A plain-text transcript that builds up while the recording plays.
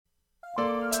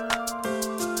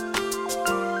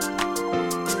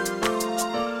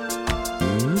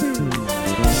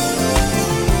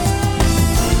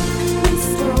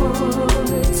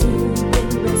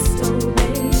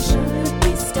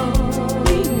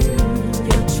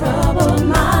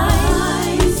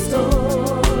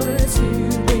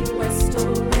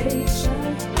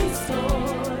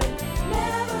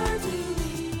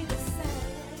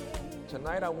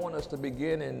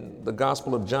begin in the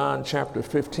Gospel of John chapter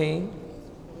 15.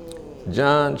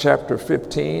 John chapter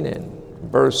 15 and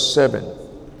verse 7.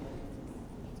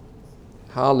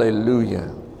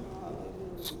 Hallelujah.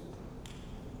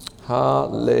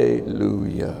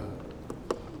 Hallelujah.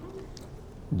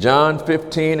 John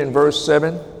 15 and verse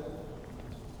 7.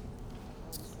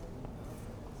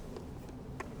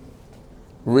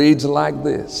 Reads like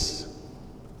this.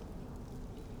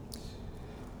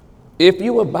 If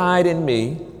you abide in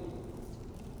me,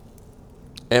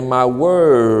 and my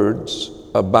words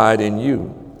abide in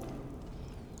you,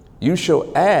 you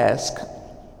shall ask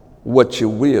what you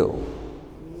will,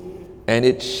 and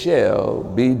it shall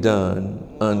be done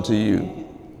unto you.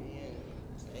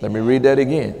 Let me read that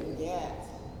again.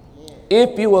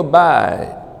 If you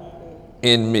abide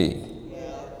in me,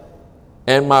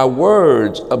 and my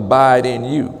words abide in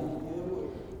you,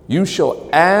 you shall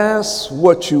ask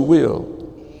what you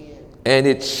will, and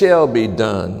it shall be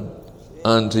done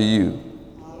unto you.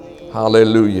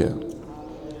 Hallelujah.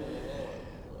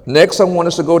 Next, I want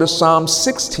us to go to Psalm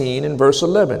 16 and verse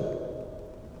 11.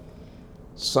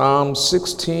 Psalm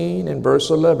 16 and verse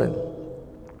 11.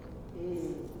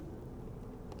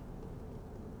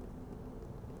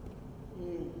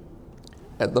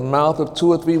 At the mouth of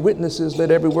two or three witnesses,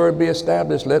 let every word be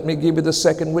established. Let me give you the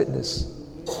second witness.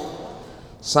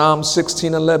 Psalm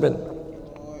 16:11.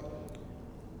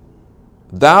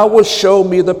 Thou wilt show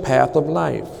me the path of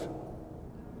life.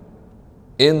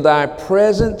 In thy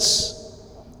presence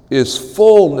is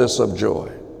fullness of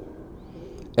joy.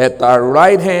 At thy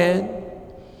right hand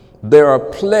there are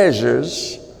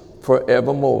pleasures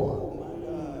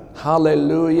forevermore.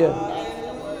 Hallelujah.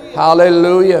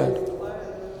 Hallelujah.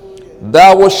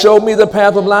 Thou wilt show me the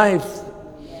path of life.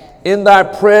 In thy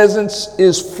presence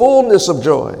is fullness of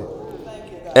joy.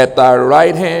 At thy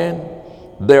right hand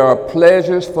there are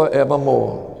pleasures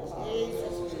forevermore.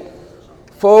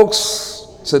 Folks,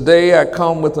 today I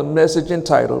come with a message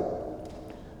entitled,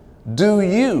 Do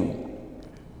You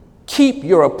Keep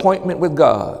Your Appointment with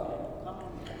God?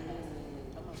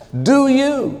 Do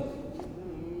you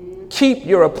keep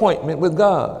your appointment with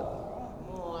God?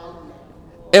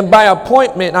 And by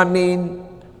appointment, I mean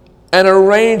an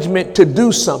arrangement to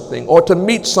do something or to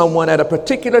meet someone at a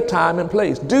particular time and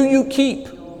place. Do you keep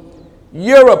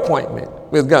your appointment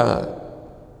with God?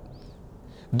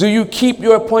 Do you keep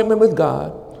your appointment with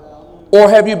God? Or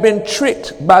have you been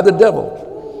tricked by the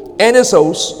devil and his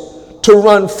hosts to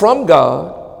run from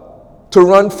God,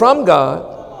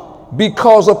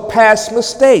 because of past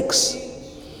mistakes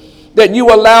that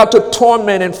you allowed to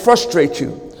torment and frustrate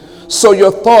you? So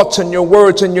your thoughts and your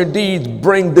words and your deeds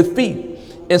bring defeat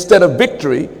instead of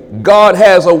victory God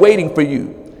has awaiting for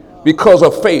you because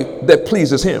of faith that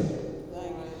pleases him.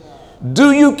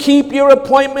 Do you keep your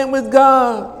appointment with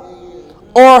God?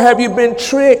 Or have you been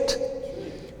tricked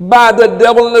by the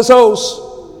devil and his hosts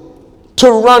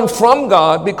to run from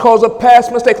God because of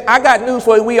past mistakes? I got news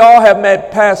for you. We all have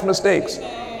made past mistakes.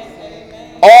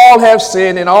 All have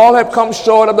sinned and all have come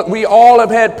short of it. We all have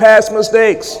had past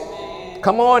mistakes.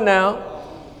 Come on now.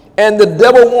 And the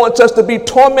devil wants us to be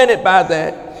tormented by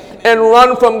that and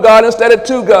run from God instead of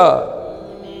to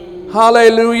God.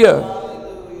 Hallelujah.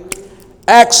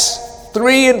 Acts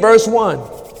 3 and verse 1.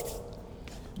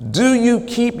 Do you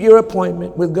keep your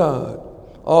appointment with God?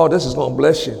 Oh, this is going to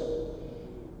bless you.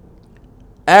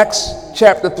 Acts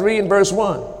chapter 3 and verse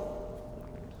 1.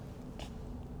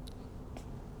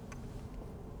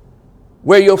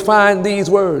 Where you'll find these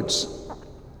words.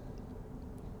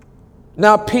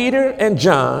 Now Peter and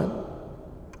John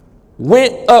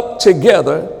went up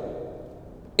together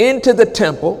into the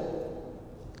temple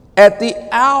at the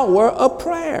hour of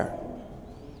prayer,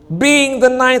 being the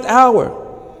 9th hour.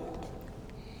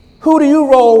 Who do you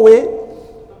roll with?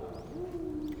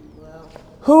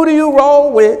 Who do you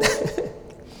roll with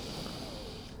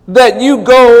that you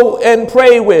go and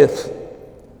pray with?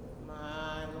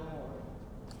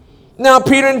 Now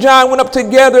Peter and John went up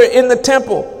together in the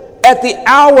temple at the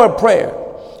hour of prayer,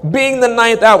 being the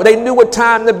 9th hour. They knew what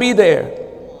time to be there.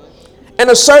 And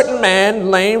a certain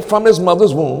man, lame from his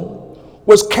mother's womb,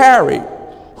 was carried,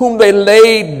 whom they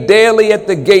laid daily at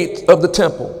the gate of the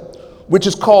temple, which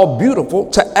is called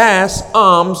Beautiful, to ask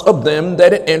alms of them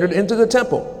that had entered into the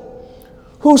temple,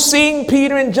 who, seeing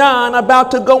Peter and John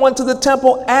about to go into the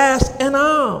temple, asked an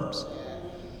alms.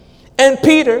 And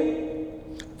Peter,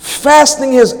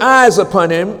 fastening his eyes upon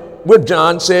him with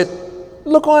John, said,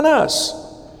 Look on us.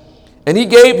 And he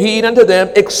gave heed unto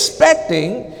them,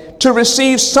 expecting to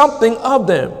receive something of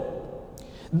them.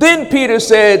 Then Peter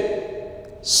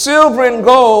said, Silver and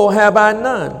gold have I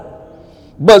none,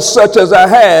 but such as I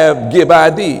have give I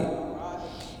thee.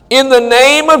 in the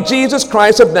name of Jesus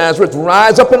Christ of Nazareth,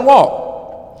 rise up and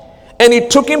walk. And he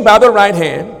took him by the right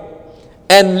hand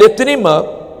and lifted him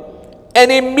up,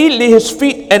 and immediately his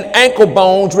feet and ankle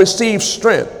bones received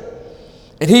strength.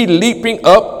 And he, leaping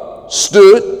up,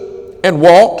 stood and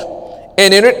walked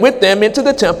and entered with them into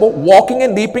the temple, walking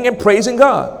and leaping and praising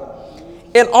God.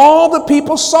 And all the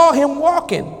people saw him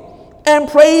walking and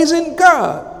praising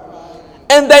God.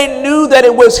 And they knew that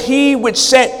it was he which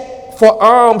sat for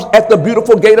alms at the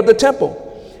beautiful gate of the temple.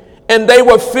 And they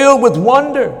were filled with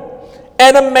wonder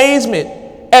and amazement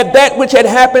at that which had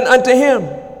happened unto him.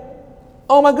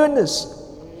 Oh my goodness.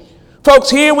 Folks,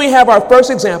 here we have our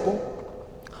first example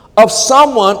of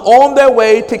someone on their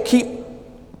way to keep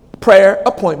prayer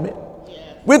appointment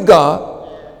with God,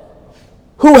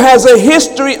 who has a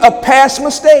history of past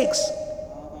mistakes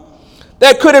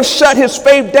that could have shut his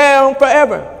faith down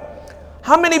forever.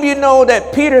 How many of you know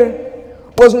that Peter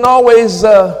wasn't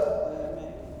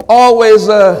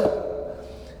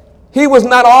he was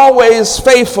not always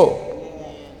faithful.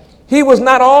 He was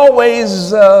not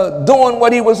always doing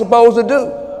what he was supposed to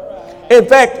do. In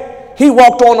fact, he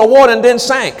walked on the water and then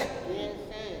sank.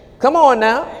 Come on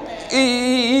now.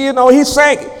 He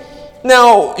sank.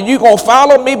 Now, you're going to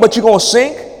follow me, but you're going to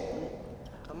sink?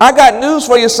 I got news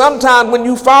for you. Sometimes when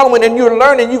you're following and you're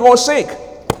learning, you're going to sink.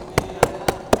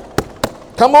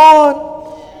 Come on.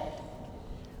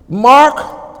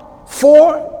 Mark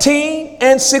 14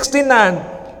 and 69.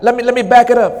 Let me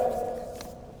back it up.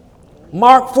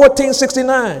 Mark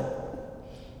 14:69.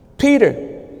 Peter.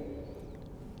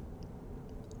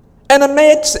 And a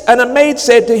maid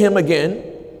said to him again,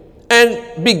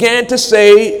 and began to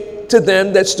say to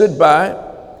them that stood by,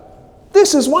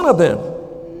 this is one of them.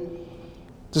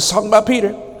 Just talking about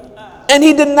Peter. And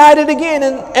he denied it again.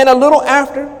 And a little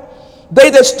after, they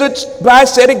that stood by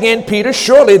said again, Peter,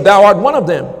 surely thou art one of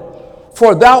them,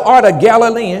 for thou art a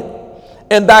Galilean,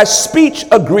 and thy speech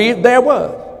agreeth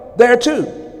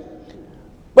thereto.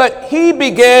 But he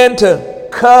began to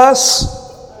cuss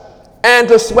and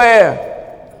to swear,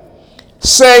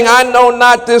 saying, I know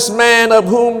not this man of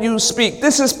whom you speak.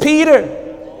 This is Peter.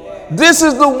 This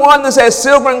is the one that says,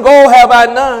 silver and gold have I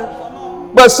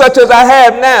none, but such as I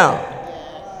have now.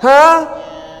 Huh?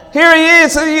 Here he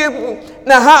is.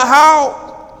 Now,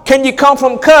 how can you come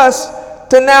from cuss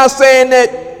to now saying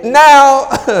that now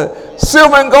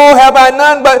silver and gold have I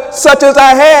none, but such as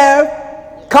I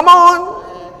have? Come on.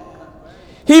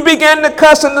 He began to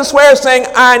cuss and to swear, saying,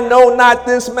 I know not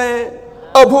this man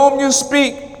of whom you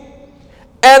speak.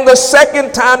 And the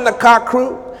second time the cock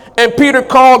crew, and Peter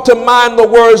called to mind the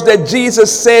words that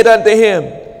Jesus said unto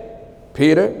him,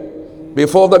 Peter,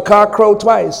 before the cock crow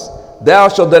twice, thou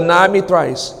shalt deny me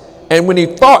thrice. And when he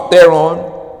thought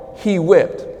thereon, he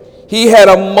wept. He had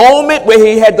a moment where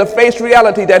he had to face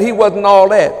reality that he wasn't all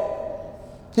that.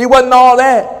 He wasn't all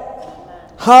that.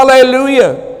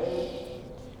 Hallelujah.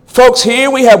 Folks, here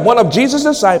we have one of Jesus'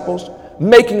 disciples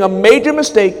making a major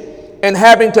mistake and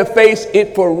having to face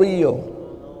it for real.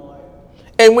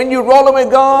 And when you're rolling with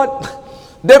God,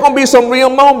 there are going to be some real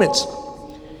moments.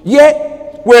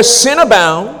 Yet, where sin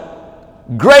abounds,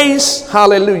 grace,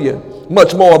 hallelujah,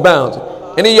 much more abounds.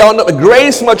 And then y'all know,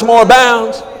 grace much more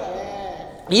abounds.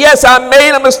 Yes, I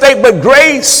made a mistake, but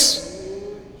grace.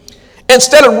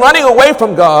 Instead of running away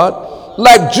from God,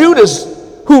 like Judas,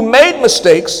 who made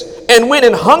mistakes and went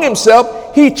and hung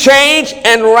himself, he changed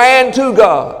and ran to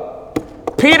God.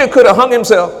 Peter could have hung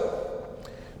himself.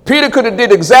 Peter could have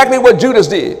did exactly what Judas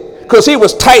did, because he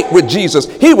was tight with Jesus.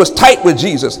 He was tight with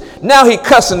Jesus. Now he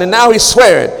cussing and now he's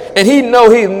swearing, and he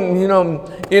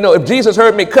if Jesus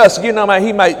heard me cuss, he knew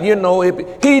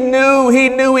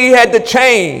he had to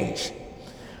change,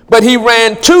 but he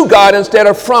ran to God instead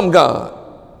of from God.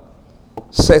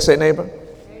 Say neighbor,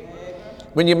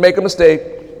 when you make a mistake,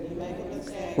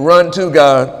 run to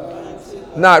God,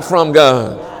 not from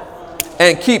God,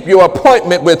 and keep your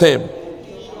appointment with him.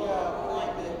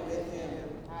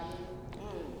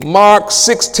 Mark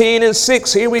 16 and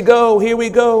 6. Here we go.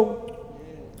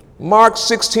 Mark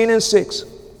 16 and 6.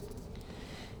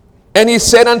 And he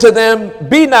said unto them,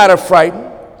 be not affrighted.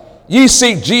 Ye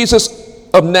seek Jesus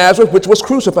of Nazareth, which was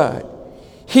crucified.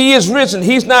 He is risen.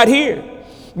 He's not here.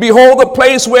 Behold the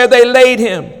place where they laid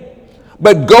him.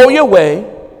 But go your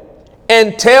way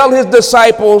and tell his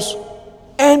disciples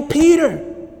and Peter,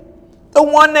 the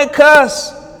one that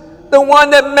cussed, the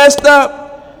one that messed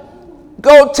up,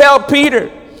 go tell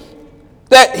Peter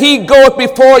that he goeth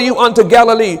before you unto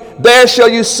Galilee. There shall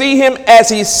you see him as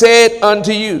he said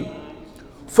unto you.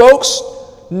 Folks,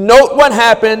 note what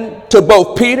happened to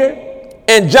both Peter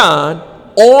and John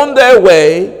on their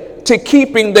way to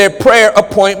keeping their prayer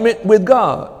appointment with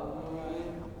God.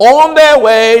 on their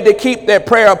way to keep their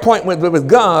prayer appointment with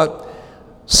God,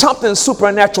 something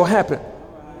supernatural happened.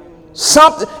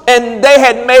 And they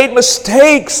had made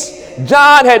mistakes.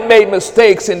 John had made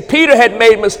mistakes and Peter had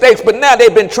made mistakes, but now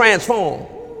they've been transformed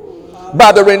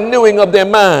by the renewing of their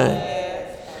mind.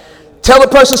 Tell the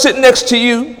person sitting next to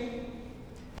you,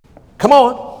 come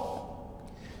on,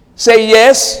 say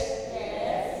yes.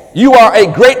 You are a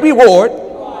great reward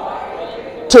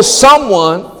to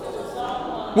someone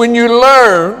when you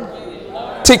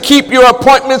learn to keep your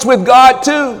appointments with God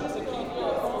too.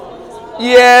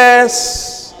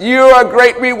 Yes, you're a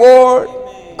great reward.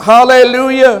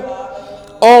 Hallelujah.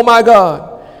 Oh my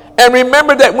God. And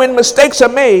remember that when mistakes are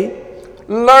made,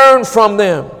 learn from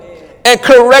them and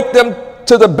correct them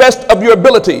to the best of your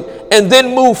ability, and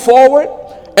then move forward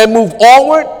and move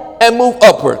onward and move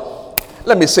upward.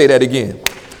 Let me say that again.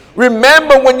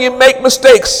 Remember when you make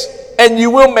mistakes, and you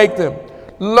will make them,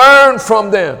 learn from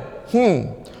them,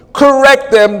 correct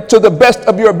them to the best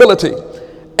of your ability,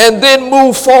 and then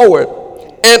move forward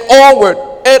and onward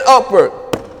and upward.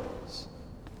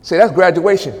 See, that's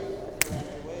graduation.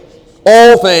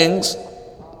 All things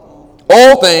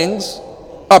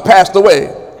are passed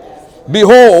away.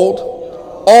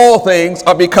 Behold, all things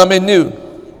are becoming new.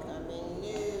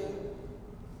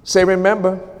 Say,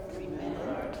 remember,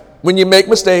 when you make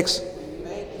mistakes,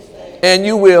 and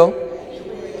you will,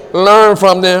 learn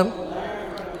from them,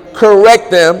 correct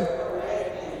them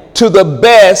to the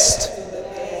best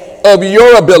of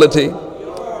your ability,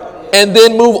 and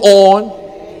then move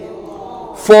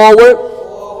on, forward,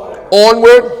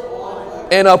 onward,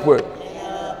 and upward.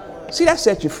 See, that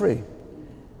sets you free.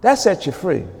 That sets you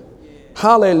free.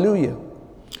 Hallelujah.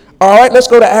 All right, let's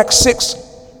go to Acts 6,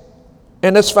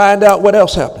 and let's find out what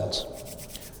else happens.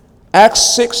 Acts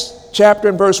 6, chapter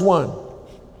and verse 1.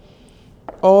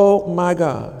 Oh, my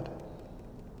God.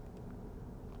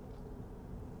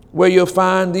 Where you'll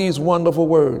find these wonderful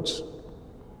words.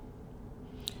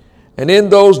 And in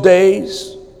those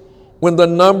days, when the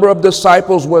number of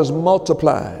disciples was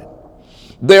multiplied,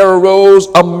 there arose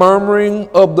a murmuring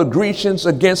of the Grecians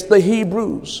against the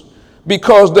Hebrews,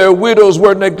 because their widows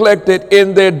were neglected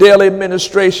in their daily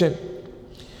ministration.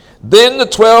 Then the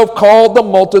 12 called the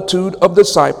multitude of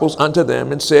disciples unto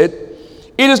them and said,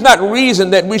 It is not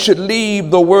reason that we should leave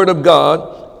the word of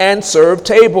God and serve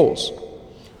tables.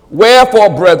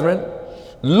 Wherefore, brethren,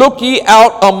 look ye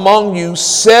out among you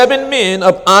 7 men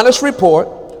of honest report,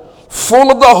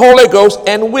 full of the Holy Ghost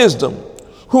and wisdom,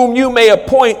 whom you may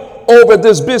appoint over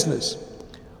this business.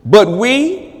 But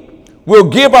we will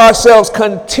give ourselves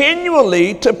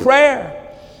continually to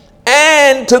prayer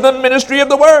and to the ministry of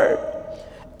the word.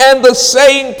 And the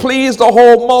saying pleased the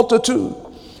whole multitude.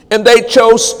 And they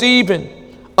chose Stephen,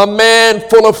 a man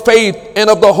full of faith and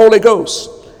of the Holy Ghost,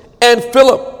 and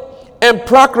Philip, and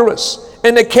Prochorus,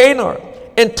 and Nicanor,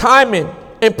 and Timon,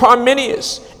 and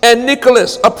Parmenius, and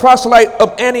Nicholas, a proselyte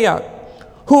of Antioch,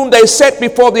 whom they set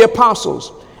before the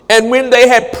apostles. And when they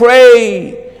had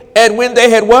prayed,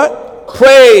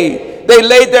 Prayed, they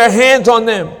laid their hands on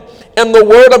them, and the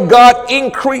word of God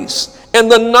increased, and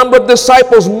the number of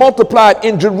disciples multiplied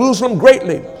in Jerusalem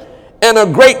greatly, and a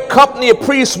great company of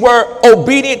priests were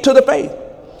obedient to the faith.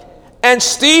 And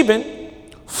Stephen,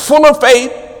 full of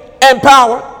faith and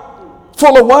power,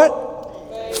 full of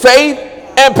what? Faith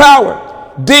and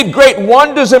power, did great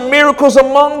wonders and miracles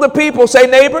among the people. Say,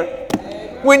 neighbor,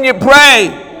 when you pray,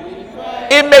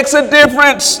 it makes a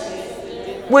difference.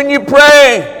 When you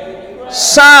pray,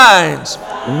 signs,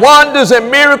 wonders, and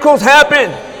miracles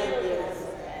happen.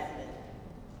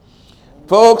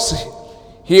 Folks,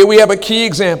 here we have a key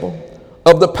example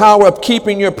of the power of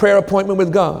keeping your prayer appointment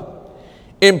with God.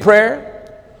 In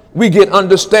prayer, we get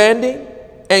understanding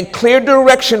and clear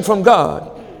direction from God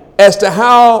as to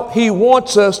how He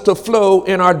wants us to flow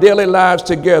in our daily lives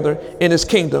together in His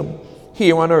kingdom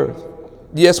here on earth.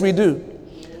 Yes, we do.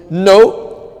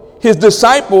 Note, His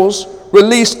disciples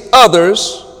released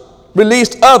others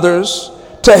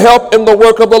to help in the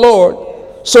work of the Lord,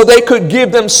 so they could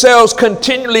give themselves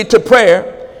continually to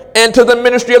prayer and to the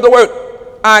ministry of the word.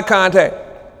 Eye contact.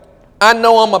 I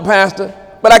know I'm a pastor,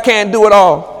 but I can't do it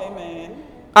all. Amen.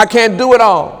 I can't do it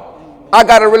all. I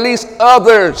got to release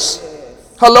others.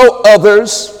 Hello,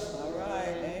 others. All right.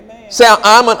 Amen. Say,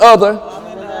 I'm an other,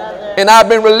 and I've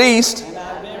been released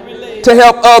to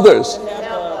help others.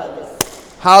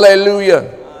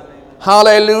 Hallelujah.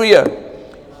 Hallelujah.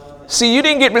 See, you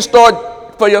didn't get restored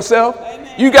for yourself.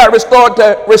 Amen. You got restored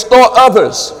to restore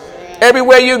others.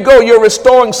 Everywhere you go, you're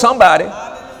restoring somebody.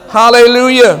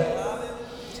 Hallelujah.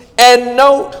 And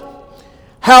note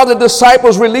how the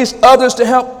disciples released others to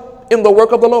help in the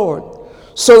work of the Lord,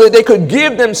 so that they could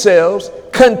give themselves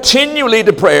continually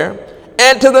to prayer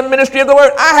and to the ministry of the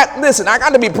word. I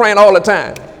got to be praying all the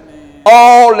time.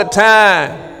 All the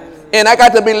time. And I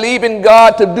got to believe in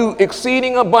God to do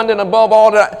exceeding abundant above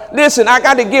all that. Listen, I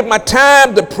got to give my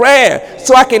time to prayer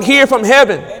so I can hear from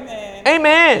heaven.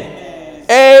 Amen.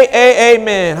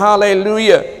 Amen.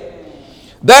 Hallelujah.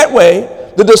 That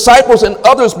way, the disciples and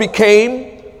others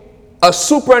became a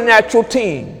supernatural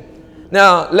team.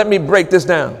 Now, let me break this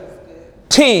down.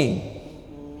 Team.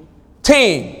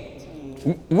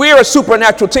 We're a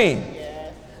supernatural team.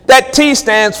 That T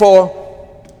stands for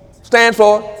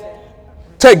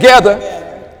together.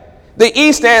 The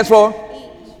E stands for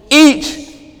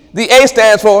each. The A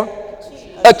stands for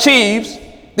achieves.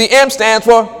 The M stands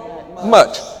for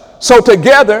much. So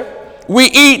together, we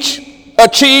each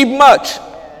achieve much.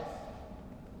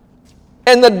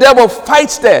 And the devil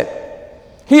fights that.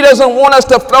 He doesn't want us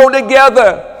to flow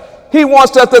together. He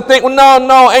wants us to think,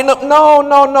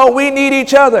 no, we need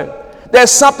each other.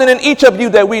 There's something in each of you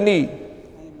that we need.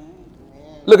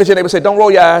 Look at your neighbor and say, don't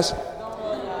roll your eyes.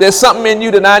 There's something in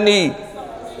you that I need.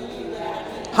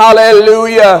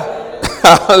 Hallelujah.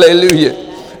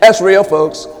 Hallelujah. That's real,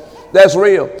 folks. That's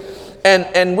real.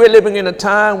 And we're living in a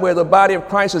time where the body of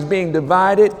Christ is being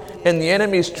divided and the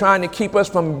enemy is trying to keep us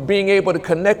from being able to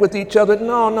connect with each other.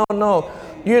 No.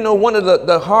 You know, one of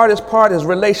the hardest part is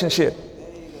relationship.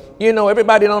 You know,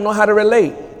 everybody don't know how to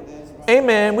relate.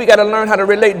 Amen. We got to learn how to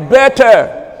relate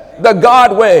better the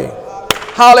God way.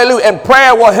 Hallelujah. And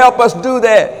prayer will help us do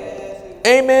that.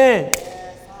 Amen.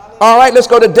 All right, let's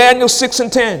go to Daniel 6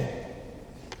 and 10.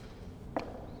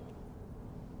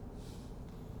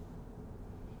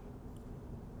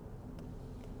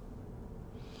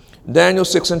 Daniel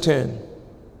 6 and 10.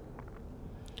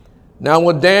 Now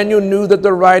when Daniel knew that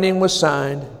the writing was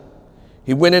signed,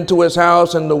 he went into his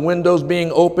house, and the windows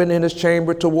being open in his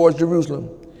chamber towards Jerusalem,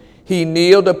 he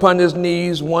kneeled upon his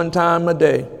knees one time a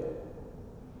day.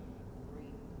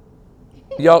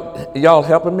 Y'all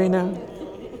helping me now?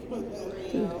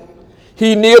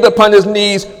 He kneeled upon his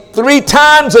knees 3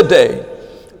 times a day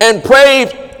and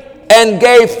prayed and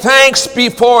gave thanks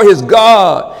before his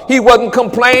God. He wasn't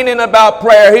complaining about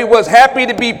prayer. He was happy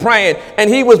to be praying,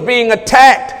 and he was being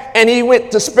attacked, and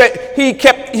he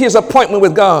kept his appointment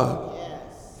with God.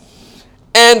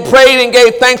 And prayed and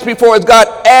gave thanks before his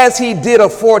God as he did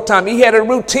aforetime. He had a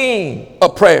routine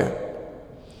of prayer.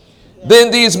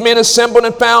 Then these men assembled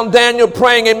and found Daniel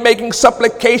praying and making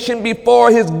supplication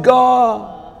before his God.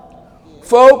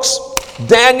 Folks,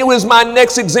 Daniel is my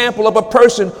next example of a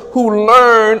person who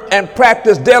learned and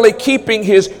practiced daily keeping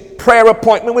his prayer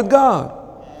appointment with God.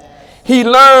 He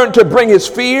learned to bring his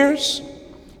fears,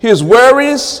 his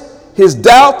worries, his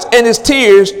doubts, and his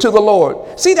tears to the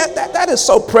Lord. See, that is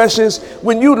so precious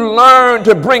when you learn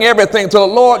to bring everything to the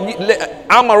Lord.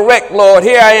 I'm a wreck, Lord.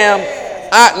 Here I am.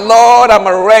 Lord, I'm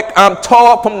a wreck. I'm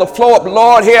tore from the floor up.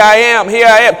 Lord, here I am,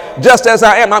 just as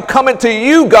I am. I'm coming to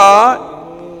you, God.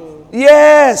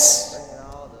 Yes.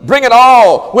 Bring it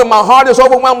all. When my heart is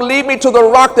overwhelmed, lead me to the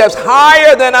rock that's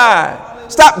higher than I.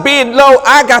 Stop being low.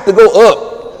 I got to go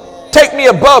up. Take me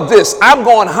above this. I'm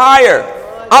going higher.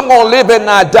 I'm going to live and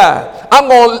not die.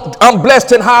 I'm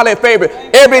blessed and highly favored.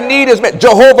 Every need is met.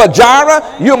 Jehovah Jireh,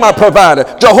 you're my provider.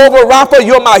 Jehovah Rapha,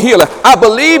 you're my healer. I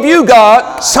believe you,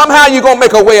 God. Somehow you're going to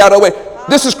make a way out of the way.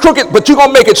 This is crooked, but you're going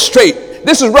to make it straight.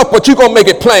 This is rough, but you're going to make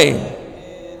it plain.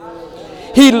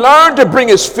 He learned to bring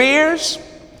his fears.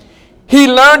 He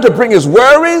learned to bring his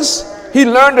worries. He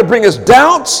learned to bring his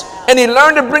doubts. And he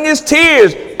learned to bring his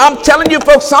tears. I'm telling you,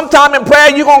 folks, sometime in prayer,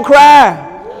 you're going to cry.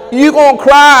 You're going to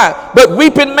cry. But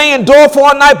weeping may endure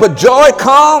for a night, but joy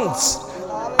comes.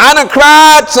 I done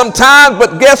cried sometimes,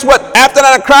 but guess what? After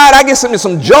I done cried, I get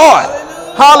some joy.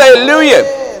 Hallelujah.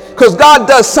 Because God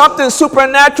does something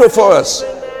supernatural for us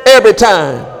every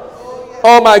time.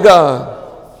 Oh, my God.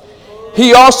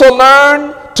 He also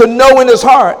learned to know in his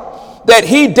heart that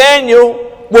he, Daniel,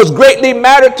 was greatly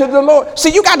mattered to the Lord.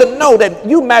 See, you got to know that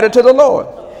you matter to the Lord.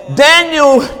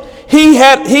 Daniel, he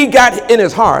got in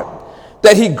his heart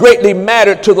that he greatly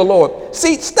mattered to the Lord.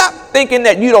 See, stop thinking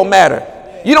that you don't matter.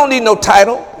 You don't need no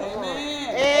title.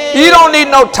 You don't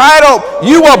need no title.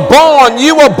 You were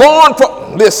born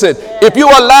for, listen, if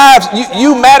you're alive,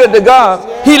 you matter to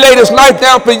God. He laid his life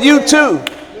down for you too.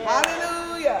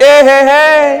 Hallelujah.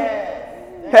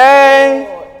 Hey,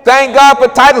 thank God for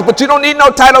titles, but you don't need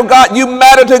no title, God. You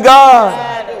matter to God.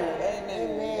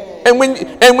 And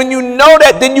when you know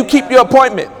that, then you keep your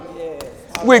appointment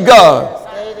with God.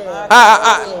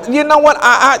 You know what?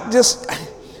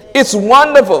 It's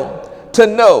wonderful to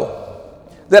know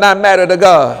that I matter to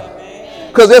God.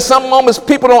 Because there's some moments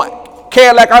people don't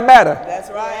care like I matter. That's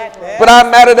right. but I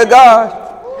matter to God.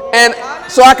 And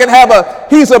so I can have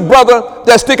he's a brother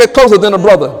that sticketh closer than a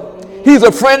brother. He's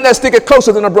a friend that sticketh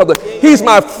closer than a brother. He's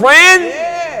my friend.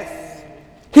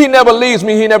 He never leaves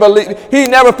me. He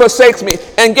never forsakes me.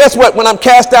 And guess what? When I'm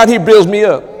cast out, he builds me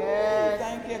up.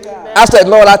 I said,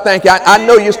 Lord, I thank you. I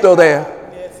know you're still there.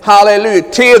 Hallelujah.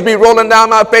 Tears be rolling down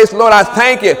my face. Lord, I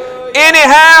thank you.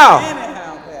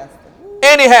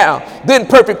 Anyhow, then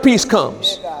perfect peace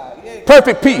comes.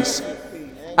 Perfect peace.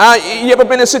 You ever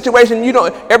been in a situation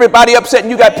everybody upset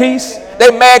and you got peace? They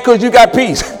mad because you got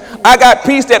peace. I got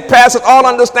peace that passes all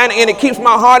understanding, and it keeps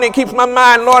my heart and it keeps my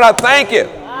mind. Lord, I thank you.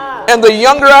 And the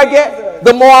younger I get,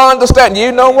 the more I understand.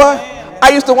 You know what? I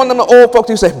used to wonder the old folks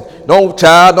who say,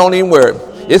 don't even worry.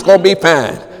 It's going to be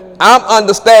fine. I'm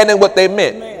understanding what they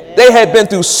meant. They had been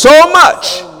through so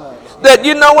much that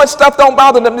stuff don't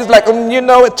bother them. It's like,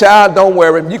 child, don't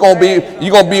worry. You're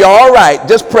gonna be all right.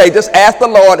 Just pray. Just ask the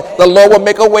Lord. The Lord will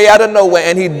make a way out of nowhere.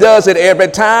 And he does it every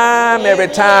time.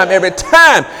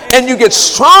 And you get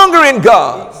stronger in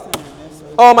God.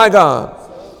 Oh my God.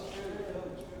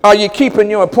 Are you keeping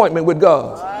your appointment with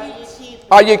God?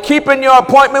 Are you keeping your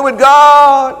appointment with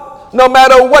God? No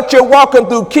matter what you're walking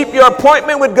through, keep your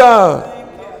appointment with God.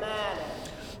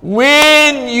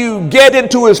 When you get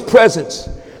into his presence,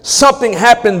 something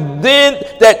happens then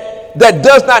that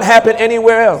does not happen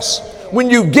anywhere else. When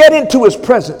you get into his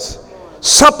presence,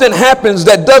 something happens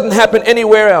that doesn't happen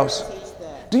anywhere else.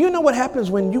 Do you know what happens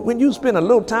when you spend a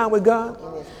little time with God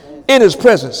in his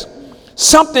presence?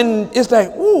 Something is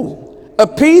like, a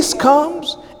peace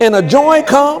comes and a joy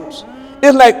comes.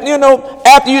 It's like,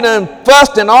 after you done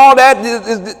fussed and all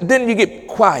that, then you get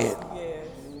quiet.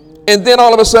 And then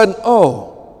all of a sudden,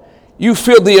 you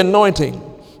feel the anointing.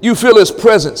 You feel his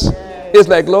presence. It's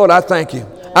like, Lord, I thank you.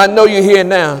 I know you're here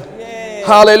now.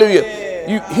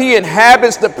 Hallelujah. He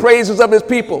inhabits the praises of his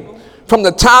people. From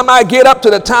the time I get up to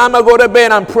the time I go to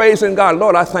bed, I'm praising God.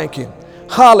 Lord, I thank you.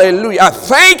 Hallelujah. I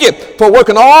thank you for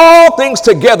working all things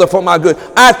together for my good.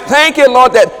 I thank you,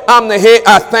 Lord, that I'm the head.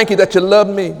 I thank you that you love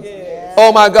me.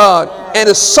 Oh, my God. And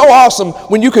it's so awesome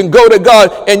when you can go to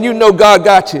God and you know God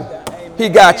got you. He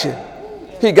got you.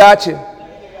 He got you.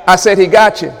 I said he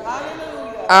got you.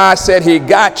 I said he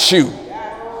got you.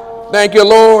 Thank you,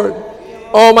 Lord.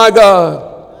 Oh, my God.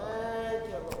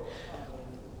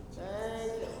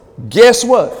 Guess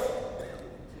what?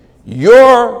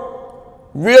 You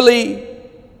really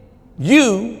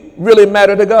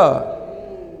matter to God.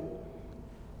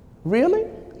 Really?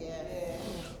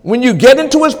 When you get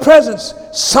into his presence,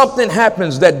 something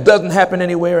happens that doesn't happen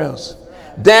anywhere else.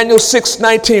 Daniel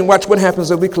 6:19. Watch what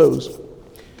happens as we close.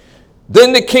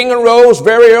 Then the king arose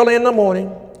very early in the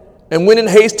morning and went in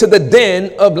haste to the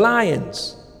den of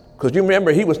lions. Because you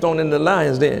remember, he was thrown in the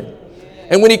lion's den.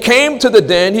 And when he came to the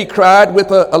den, he cried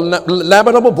with a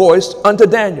lamentable voice unto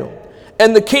Daniel.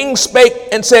 And the king spake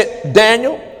and said,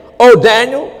 Daniel, O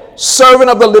Daniel, servant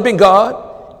of the living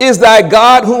God, is thy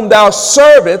God whom thou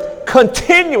servest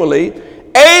continually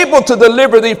able to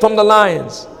deliver thee from the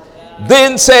lions?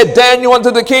 Then said Daniel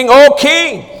unto the king, O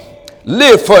king,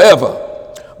 live forever.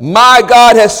 My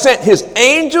God has sent his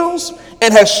angels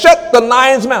and has shut the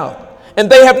lion's mouth, and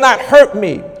they have not hurt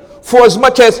me, for as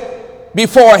much as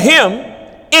before him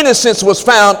innocence was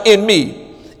found in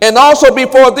me, and also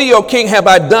before thee, O king, have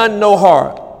I done no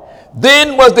harm.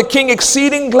 Then was the king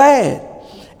exceeding glad,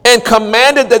 and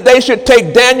commanded that they should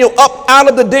take Daniel up out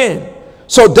of the den.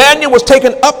 So Daniel was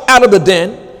taken up out of the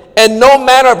den, and no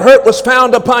manner of hurt was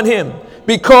found upon him,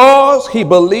 because he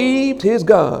believed his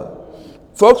God.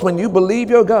 Folks, when you believe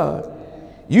your God,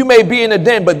 you may be in a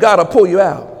den, but God will pull you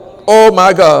out. Oh,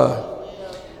 my God.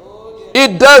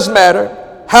 It does matter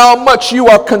how much you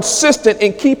are consistent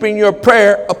in keeping your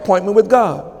prayer appointment with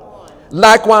God.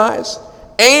 Likewise,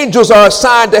 angels are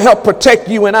assigned to help protect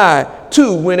you and I,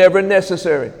 too, whenever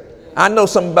necessary. I know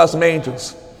something about some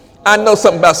angels. I know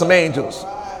something about some angels.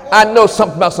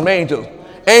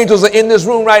 Angels are in this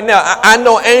room right now. I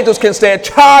know angels can stand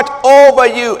charge over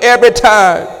you every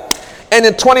time. And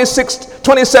in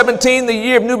 2017, the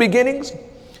year of new beginnings,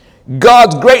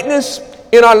 God's greatness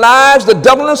in our lives, the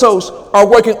devil and his hosts are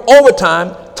working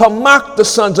overtime to mock the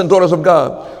sons and daughters of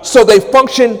God. So they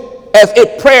function as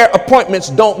if prayer appointments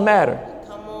don't matter.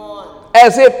 Come on.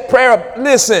 As if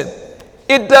listen,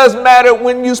 it does matter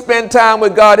when you spend time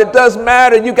with God. It does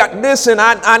matter.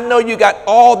 I know you got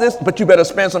all this, but you better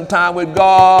spend some time with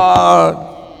God.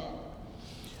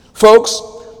 Folks,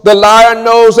 the liar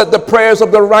knows that the prayers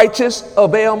of the righteous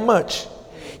avail much.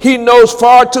 He knows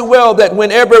far too well that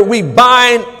whenever we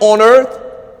bind on earth,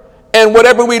 and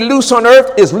whatever we loose on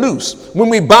earth is loose. When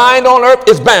we bind on earth,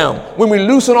 it's bound. When we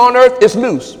loosen on earth, it's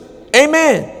loose.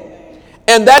 Amen.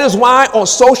 And that is why on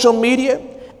social media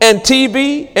and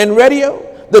TV and radio,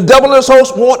 the devil and his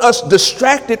hosts want us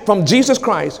distracted from Jesus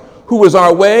Christ, who is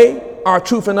our way, our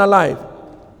truth, and our life.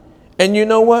 And you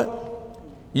know what?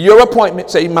 Your appointment,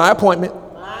 say my appointment,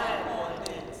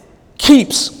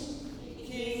 keeps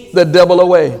the devil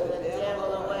away.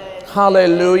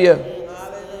 Hallelujah.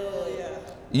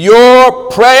 Your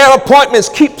prayer appointments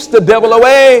keeps the devil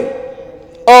away.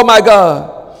 Oh my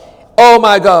God. Oh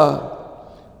my God.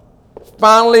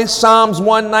 Finally, Psalms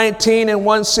 119 and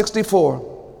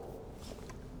 164.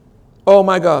 Oh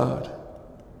my God.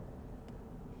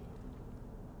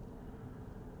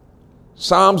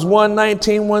 Psalms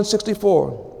 119,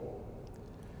 164.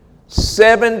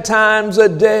 7 times a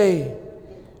day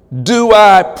do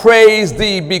I praise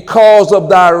thee because of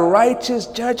thy righteous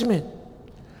judgment.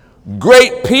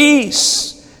 Great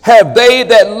peace have they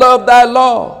that love thy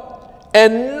law,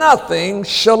 and nothing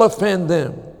shall offend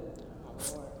them.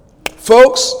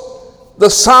 Folks, the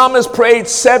psalmist prayed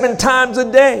 7 times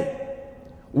a day.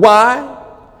 Why?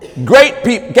 Great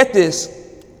people, get this.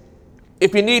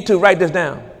 If you need to, write this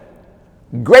down.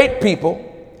 Great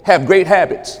people have great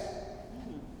habits.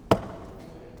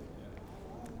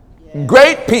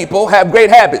 Great people have great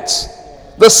habits.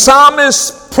 The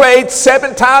psalmist prayed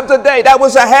 7 times a day. That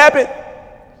was a habit.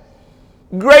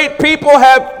 Great people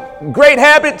have great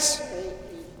habits.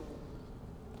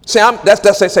 Say,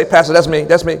 Pastor, that's me.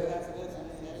 That's me.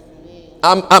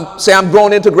 I'm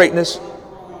growing into greatness.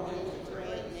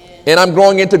 And I'm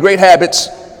growing into great habits.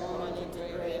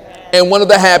 And one of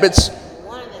the habits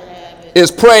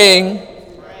is praying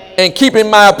and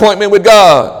keeping my appointment with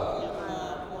God.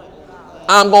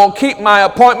 I'm going to keep my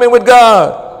appointment with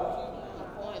God.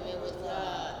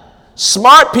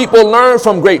 Smart people learn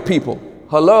from great people.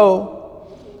 Hello.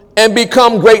 And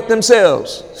become great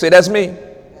themselves. Say, that's me.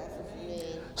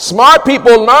 Smart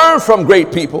people learn from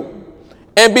great people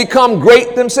and become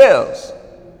great themselves.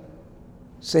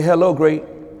 Say, hello, great.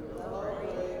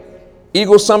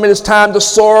 Eagle Summit, it's time to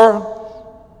soar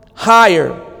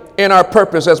higher in our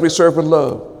purpose as we serve with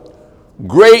love.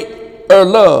 Greater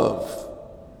love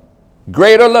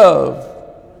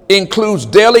includes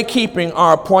daily keeping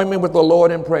our appointment with the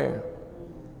Lord in prayer.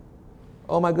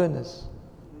 Oh my goodness.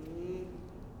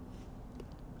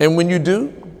 And when you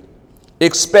do,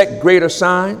 expect greater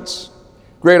signs,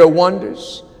 greater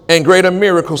wonders, and greater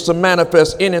miracles to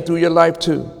manifest in and through your life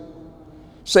too.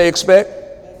 Say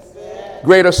expect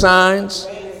greater signs,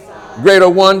 greater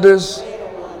wonders,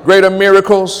 greater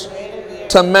miracles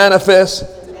to manifest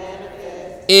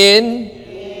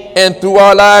in and through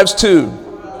our lives too.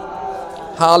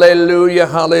 Hallelujah,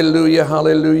 hallelujah,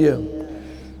 hallelujah.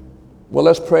 Well,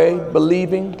 let's pray,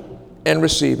 believing and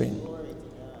receiving.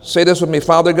 Say this with me.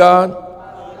 Father God,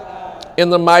 in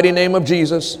the mighty name of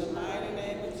Jesus,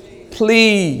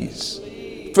 please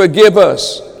forgive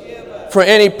us for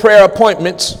any prayer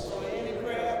appointments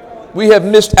we have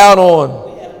missed out on.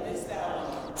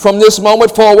 From this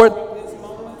moment forward,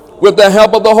 with the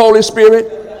help of the Holy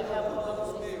Spirit,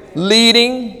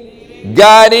 leading,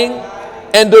 guiding,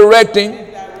 and directing,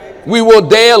 we will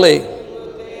daily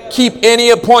keep any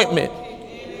appointment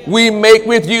we make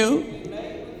with you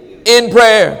in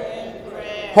prayer.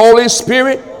 Holy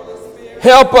Spirit,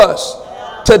 help us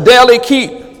to daily keep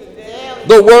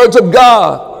the words of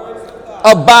God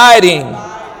abiding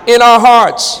in our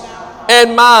hearts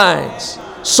and minds,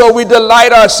 so we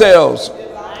delight ourselves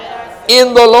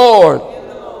in the Lord,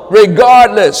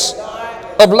 regardless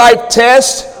of life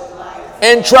tests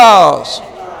and trials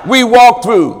we walk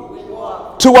through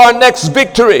to our next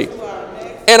victory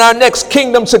and our next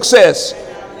kingdom success.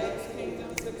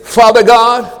 Father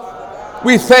God,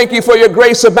 we thank you for your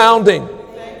grace abounding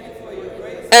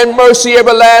and mercy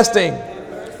everlasting.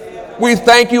 We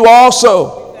thank you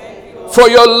also for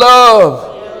your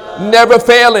love never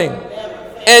failing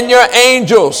and your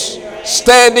angels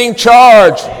standing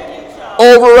charge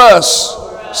over us,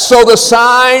 so the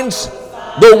signs,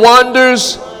 the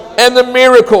wonders, and the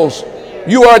miracles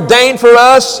you ordained for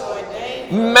us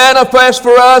manifest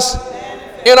for us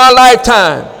in our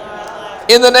lifetime.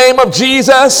 In the name of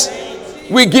Jesus,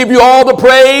 we give you all the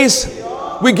praise.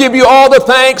 We give you all the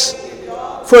thanks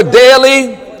for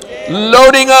daily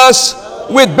loading us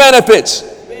with benefits.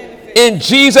 In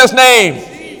Jesus' name,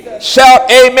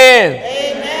 shout amen.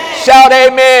 Amen. Shout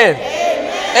amen.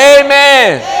 Amen.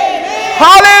 Amen. Amen.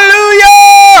 Hallelujah.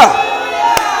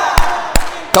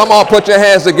 Come on, put your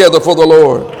hands together for the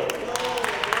Lord.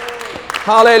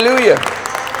 Hallelujah.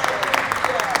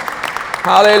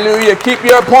 Hallelujah. Keep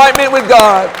your appointment with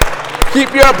God.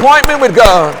 Keep your appointment with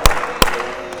God,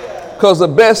 because the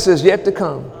best is yet to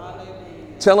come.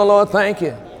 Tell the Lord, thank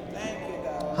you.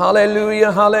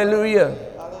 Hallelujah, hallelujah.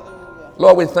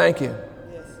 Lord, we thank you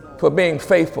for being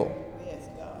faithful.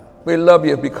 We love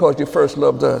you because you first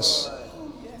loved us.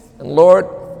 And Lord,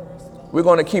 we're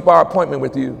going to keep our appointment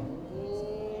with you.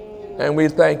 And we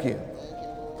thank you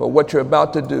for what you're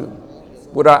about to do.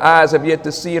 What our eyes have yet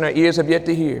to see and our ears have yet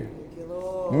to hear.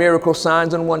 Miracle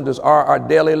signs and wonders are our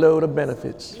daily load of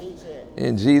benefits.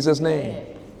 In Jesus' name.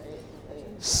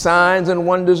 Signs and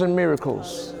wonders and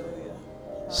miracles.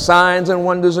 Signs and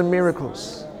wonders and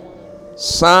miracles.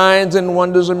 Signs and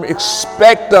wonders and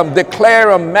expect them, declare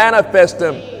them, manifest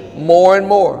them more and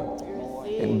more.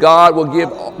 And God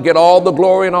will get all the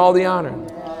glory and all the honor.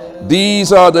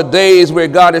 These are the days where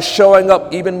God is showing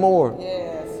up even more.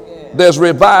 There's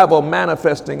revival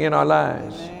manifesting in our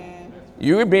lives.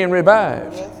 You're being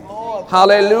revived.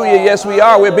 Hallelujah. Yes, we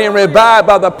are. We're being revived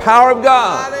by the power of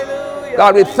God.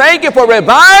 God, we thank you for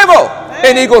revival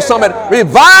in Eagle Summit.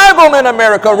 Revival in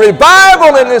America.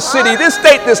 Revival in this city, this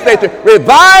state, this nation.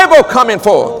 Revival coming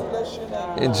forth.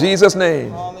 In Jesus'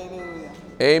 name.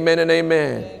 Amen and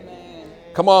amen.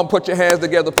 Come on, put your hands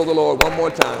together for the Lord one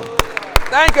more time.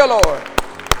 Thank you, Lord.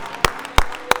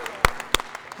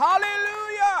 Hallelujah.